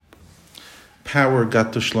Power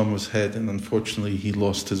got to Shlomo's head, and unfortunately he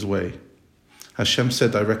lost his way. Hashem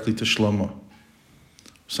said directly to Shlomo.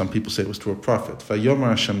 Some people say it was to a prophet.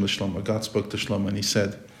 Vayomer Hashem l'Shlomo. God spoke to Shlomo and he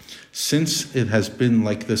said, since it has been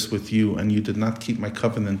like this with you and you did not keep my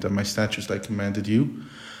covenant and my statutes that I commanded you,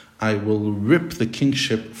 I will rip the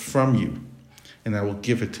kingship from you and I will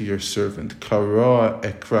give it to your servant. Karoa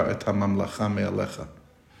ekra et hamamlacha me'alecha.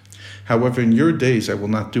 However, in your days I will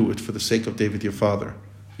not do it for the sake of David your father.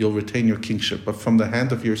 You'll retain your kingship, but from the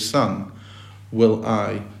hand of your son will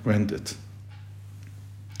I rend it.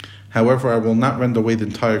 However, I will not rend away the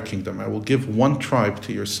entire kingdom. I will give one tribe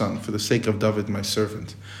to your son for the sake of David my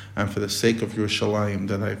servant and for the sake of Yerushalayim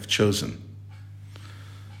that I have chosen.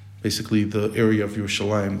 Basically, the area of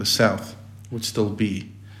Yerushalayim, the south, would still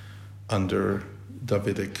be under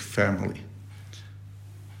Davidic family.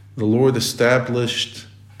 The Lord established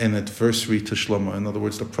an adversary to Shlomo. In other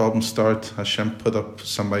words, the problem started, Hashem put up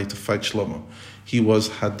somebody to fight Shlomo. He was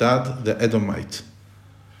Hadad the Edomite,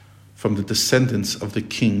 from the descendants of the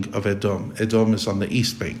king of Edom. Edom is on the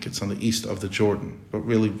east bank. It's on the east of the Jordan, but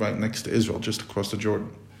really right next to Israel, just across the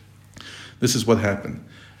Jordan. This is what happened.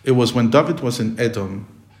 It was when David was in Edom,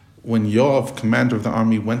 when Yoav, commander of the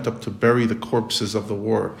army, went up to bury the corpses of the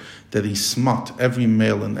war, that he smote every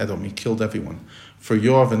male in Edom. He killed everyone. For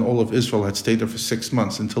Yoav and all of Israel had stayed there for 6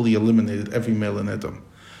 months until he eliminated every male in Edom.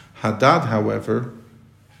 Hadad, however,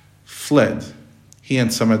 fled. He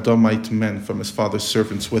and some Edomite men from his father's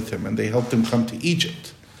servants with him, and they helped him come to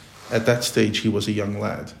Egypt. At that stage, he was a young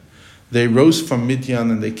lad. They rose from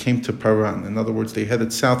Midian and they came to Paran. In other words, they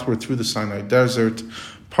headed southward through the Sinai Desert,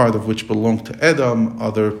 part of which belonged to Edom,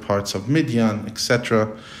 other parts of Midian,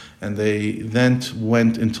 etc. And they then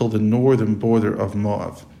went until the northern border of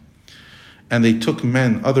Moab. And they took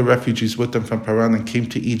men, other refugees with them from Paran, and came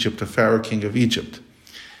to Egypt, to Pharaoh, king of Egypt.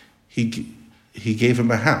 He gave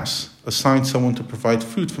him a house, assigned someone to provide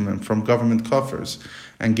food for him from government coffers,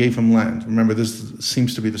 and gave him land. Remember, this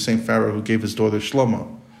seems to be the same Pharaoh who gave his daughter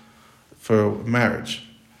Shlomo for marriage.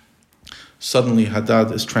 Suddenly,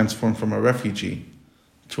 Hadad is transformed from a refugee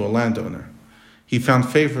to a landowner. He found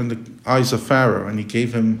favor in the eyes of Pharaoh, and he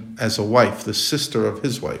gave him as a wife the sister of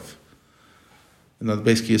his wife.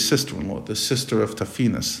 Basically his sister-in-law, the sister of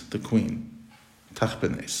Taphinas, the queen,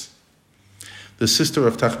 Tachpenes. The sister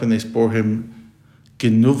of Tachpenes bore him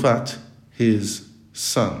Genuvat, his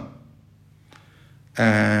son.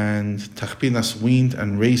 And Tachpenes weaned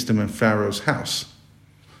and raised him in Pharaoh's house.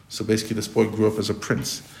 So basically this boy grew up as a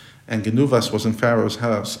prince. And Genuvas was in Pharaoh's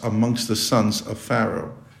house amongst the sons of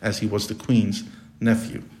Pharaoh, as he was the queen's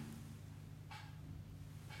nephew.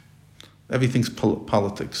 Everything's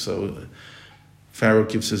politics. So Pharaoh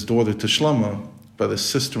gives his daughter to Shlomo, but his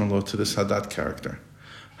sister-in-law to this Hadad character.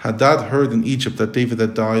 Hadad heard in Egypt that David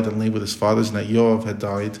had died and lay with his fathers, and that Yoav had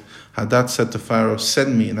died. Hadad said to Pharaoh,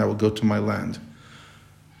 send me and I will go to my land.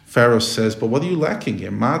 Pharaoh says, but what are you lacking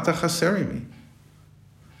here? Ma'ata chaseri mi.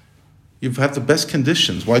 You have the best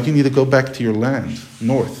conditions. Why do you need to go back to your land,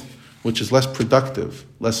 north, which is less productive,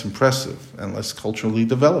 less impressive, and less culturally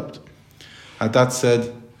developed? Hadad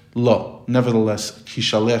said, lo, nevertheless,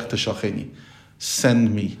 kishalech teshalcheni,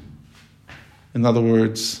 send me. In other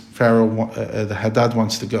words, the Hadad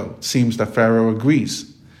wants to go. It seems that Pharaoh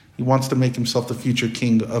agrees. He wants to make himself the future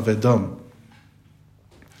king of Edom.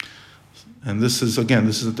 And this is at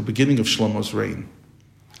the beginning of Shlomo's reign.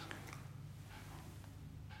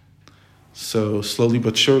 So slowly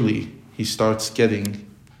but surely, he starts getting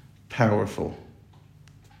powerful.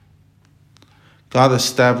 God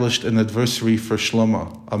established an adversary for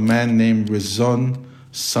Shlomo, a man named Rezon,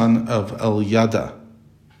 son of Eliada,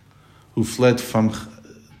 who fled from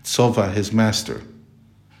Tzova, his master.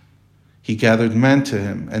 He gathered men to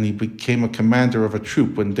him, and he became a commander of a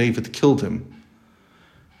troop when David killed him.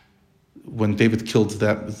 When David killed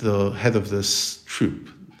the head of this troop.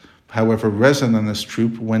 However, Rezon and his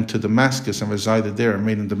troop went to Damascus and resided there and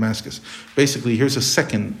remained in Damascus. Basically, here's a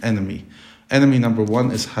second enemy. Enemy number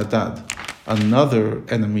one is Hadad. Another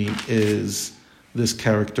enemy is this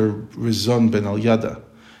character, Rezon ben Eliada.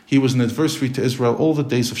 He was an adversary to Israel all the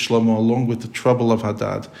days of Shlomo, along with the trouble of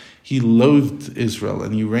Hadad. He loathed Israel,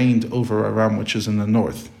 and he reigned over Aram, which is in the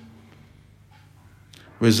north.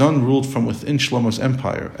 Rezon ruled from within Shlomo's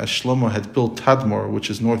empire, as Shlomo had built Tadmor, which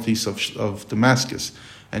is northeast of Damascus,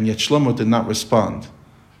 and yet Shlomo did not respond.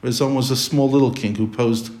 Rezon was a small little king who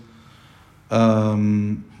posed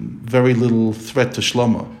very little threat to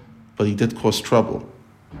Shlomo, but he did cause trouble.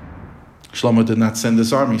 Shlomo did not send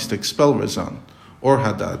his armies to expel Rezon or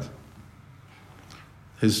Hadad.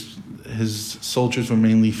 His soldiers were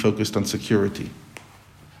mainly focused on security.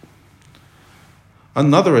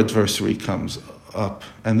 Another adversary comes, up,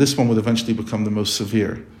 and this one would eventually become the most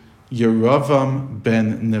severe. Yeravam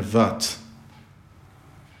ben Nevat,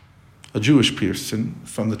 a Jewish person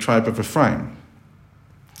from the tribe of Ephraim,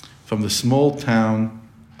 from the small town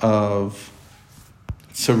of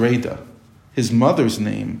Tzareda. His mother's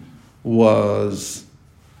name was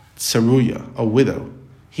Tzeruya, a widow.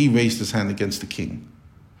 He raised his hand against the king.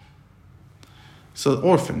 So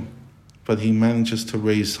orphan, but he manages to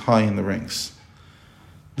raise high in the ranks.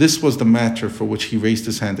 This was the matter for which he raised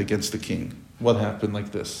his hand against the king. What happened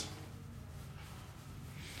like this?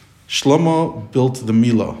 Shlomo built the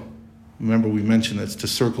Milah. Remember we mentioned it's to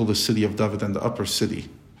circle the city of David and the upper city.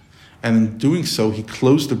 And in doing so, he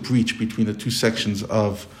closed the breach between the two sections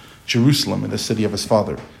of Jerusalem and the city of his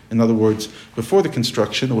father. In other words, before the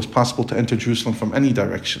construction, it was possible to enter Jerusalem from any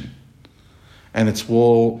direction. And its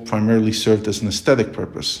wall primarily served as an aesthetic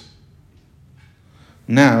purpose.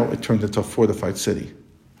 Now it turned into a fortified city.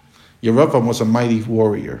 Yeravam was a mighty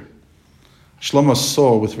warrior. Shlomo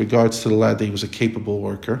saw with regards to the lad that he was a capable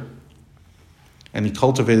worker. And he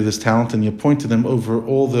cultivated his talent and he appointed him over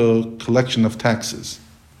all the collection of taxes.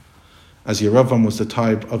 As Yeravam was the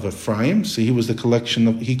tribe of Ephraim, so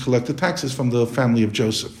he collected taxes from the family of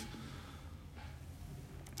Joseph.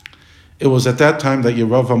 It was at that time that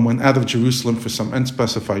Yeravam went out of Jerusalem for some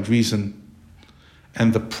unspecified reason,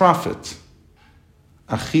 and the prophet,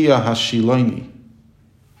 Achia Hashiloni,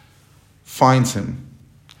 finds him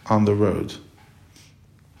on the road.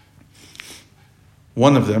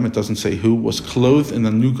 One of them, it doesn't say who, was clothed in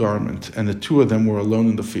a new garment, and the two of them were alone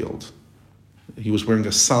in the field. He was wearing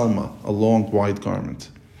a salma, a long, wide garment.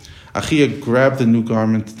 Achia grabbed the new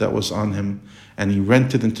garment that was on him, and he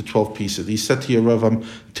rent it into 12 pieces. He said to Yeravam,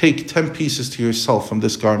 "Take 10 pieces to yourself from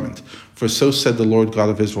this garment. For so said the Lord God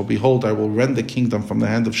of Israel, Behold, I will rend the kingdom from the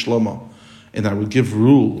hand of Shlomo, and I will give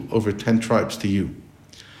rule over 10 tribes to you.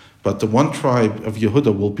 But the one tribe of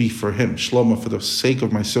Yehuda will be for him, Shlomo, for the sake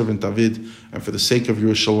of my servant David, and for the sake of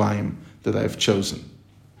Yerushalayim that I have chosen.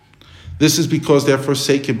 This is because they have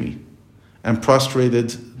forsaken me, and prostrated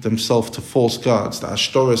themselves to false gods, the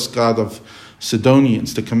Ashtoreth, god of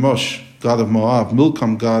Sidonians, the Chemosh, god of Moab,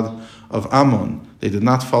 Milcom, god of Ammon. They did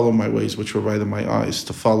not follow my ways, which were right in my eyes,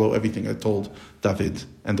 to follow everything I told David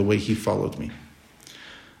and the way he followed me.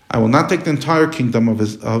 I will not take the entire kingdom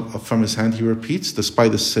from his hand," he repeats,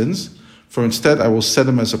 "despite his sins, for instead I will set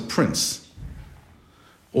him as a prince.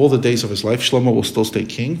 All the days of his life, Shlomo will still stay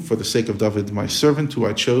king for the sake of David, my servant, who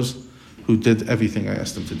I chose, who did everything I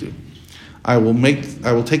asked him to do. I will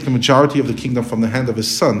take the majority of the kingdom from the hand of his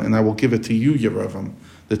son, and I will give it to you, Yeravam,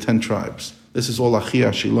 the 10 tribes. This is all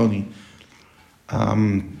Achia Shiloni,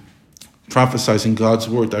 prophesizing God's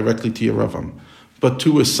word directly to Yeravam. But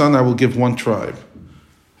to his son I will give 1 tribe,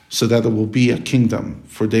 so that it will be a kingdom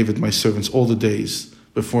for David, my servants, all the days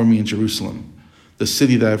before me in Jerusalem, the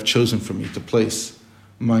city that I have chosen for me to place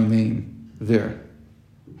my name there."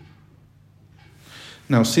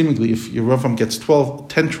 Now, seemingly, if Yeravam gets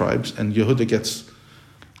 10 tribes, and Yehuda gets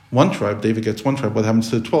 1 tribe, David gets 1 tribe, what happens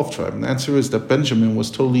to the 12th tribe? And the answer is that Benjamin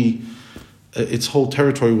was totally, its whole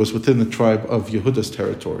territory was within the tribe of Yehuda's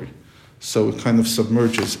territory. So it kind of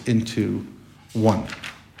submerges into one.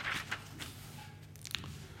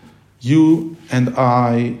 You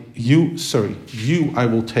I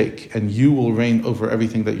will take, and you will reign over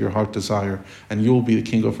everything that your heart desire, and you will be the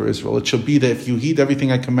king over Israel. It shall be that if you heed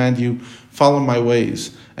everything I command you, follow my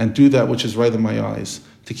ways, and do that which is right in my eyes,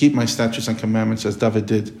 to keep my statutes and commandments as David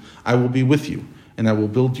did, I will be with you, and I will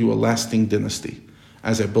build you a lasting dynasty,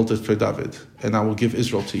 as I built it for David, and I will give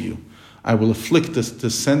Israel to you. I will afflict the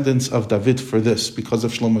descendants of David for this, because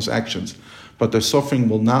of Shlomo's actions, but their suffering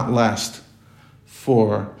will not last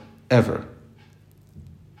forever,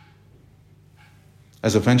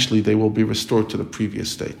 as eventually they will be restored to the previous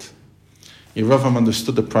state. Yeravam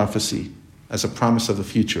understood the prophecy as a promise of the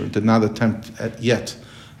future and did not attempt yet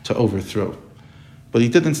to overthrow. But he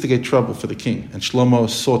did instigate trouble for the king, and Shlomo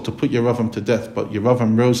sought to put Yeravam to death, but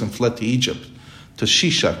Yeravam rose and fled to Egypt, to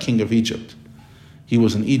Shishak, king of Egypt. He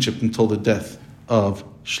was in Egypt until the death of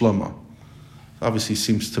Shlomo. Obviously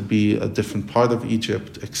seems to be a different part of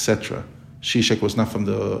Egypt, etc. Shishak was not from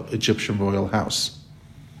the Egyptian royal house.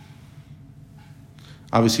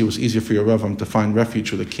 Obviously, it was easier for Yeravam to find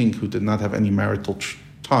refuge with a king who did not have any marital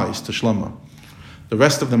ties to Shlomo. The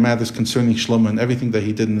rest of the matters concerning Shlomo and everything that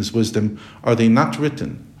he did in his wisdom, are they not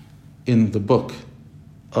written in the book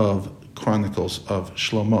of Chronicles of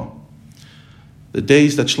Shlomo? The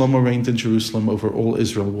days that Shlomo reigned in Jerusalem over all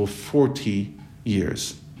Israel were 40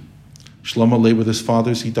 years. Shlomo lay with his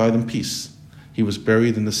fathers, he died in peace. He was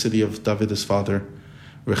buried in the city of David his father.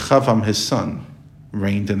 Rechavam his son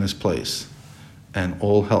reigned in his place. And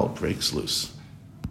all hell breaks loose.